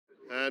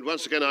And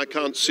once again, I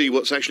can't see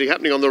what's actually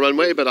happening on the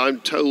runway, but I'm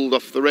told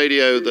off the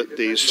radio that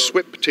the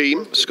SWIP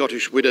team,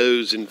 Scottish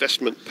Widows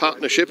Investment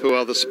Partnership, who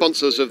are the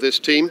sponsors of this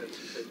team,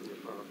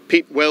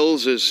 Pete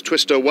Wells is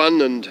Twister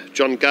 1 and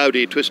John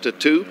Gowdy Twister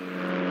 2.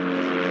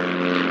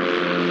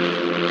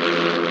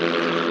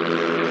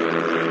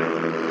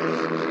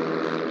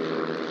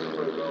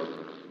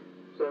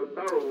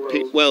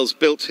 Pete Wells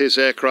built his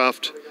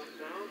aircraft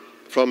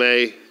from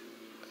a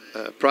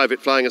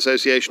private flying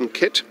association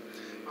kit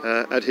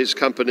at his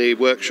company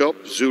workshop,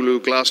 Zulu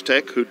Glass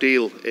Tech, who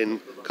deal in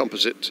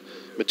composite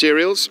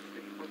materials.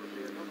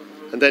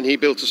 And then he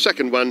built a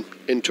second one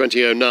in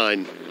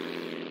 2009.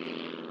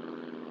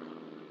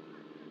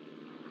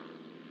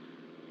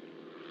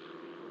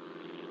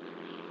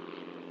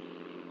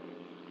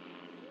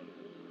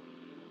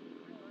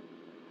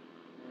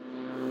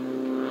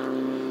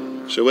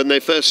 So when they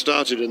first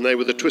started and they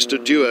were the Twister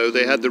duo,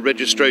 they had the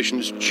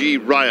registrations G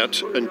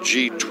Riot and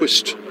G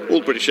Twist.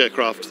 All British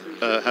aircraft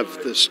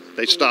have this,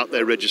 they start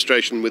their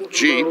registration with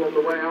G. On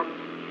the way up,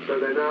 so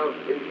they're now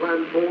in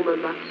plan form,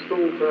 and that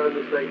stall turn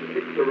as they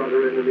kick the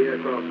rudder in and the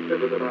aircraft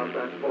pivot about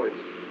that point.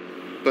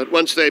 But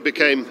once they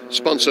became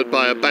sponsored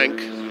by a bank,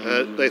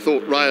 they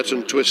thought Riot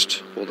and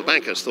Twist, or the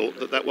bankers thought,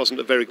 that that wasn't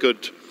a very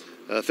good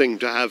thing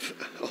to have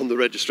on the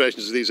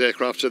registrations of these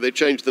aircraft, so they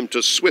changed them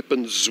to SWIP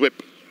and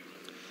ZWIP.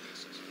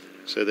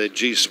 So they're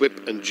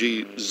G-SWIP and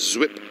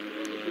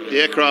G-ZWIP. The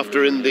aircraft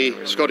are in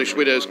the Scottish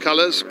Widows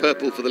colours,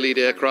 purple for the lead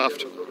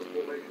aircraft.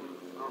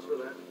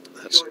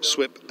 That's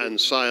SWIP and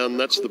cyan,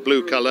 that's the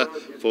blue colour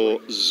for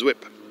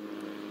ZWIP.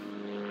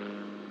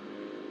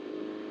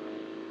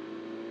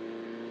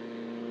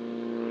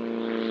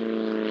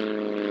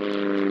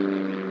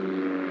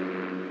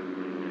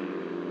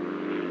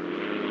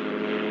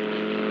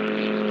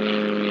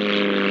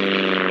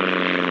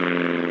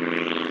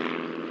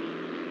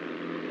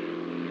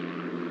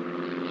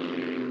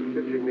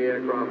 Pitching the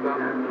aircraft up.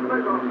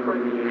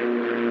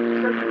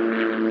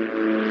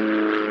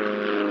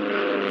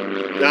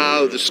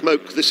 Now the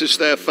smoke, this is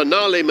their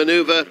finale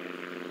manoeuvre.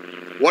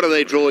 What are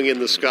they drawing in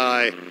the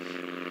sky?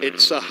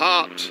 It's a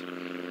heart.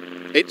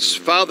 It's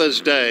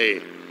Father's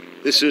Day.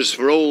 This is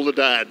for all the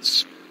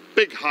dads.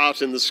 Big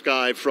heart in the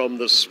sky from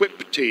the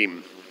SWIP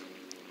team.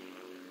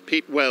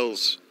 Pete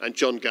Wells and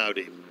John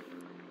Gowdy.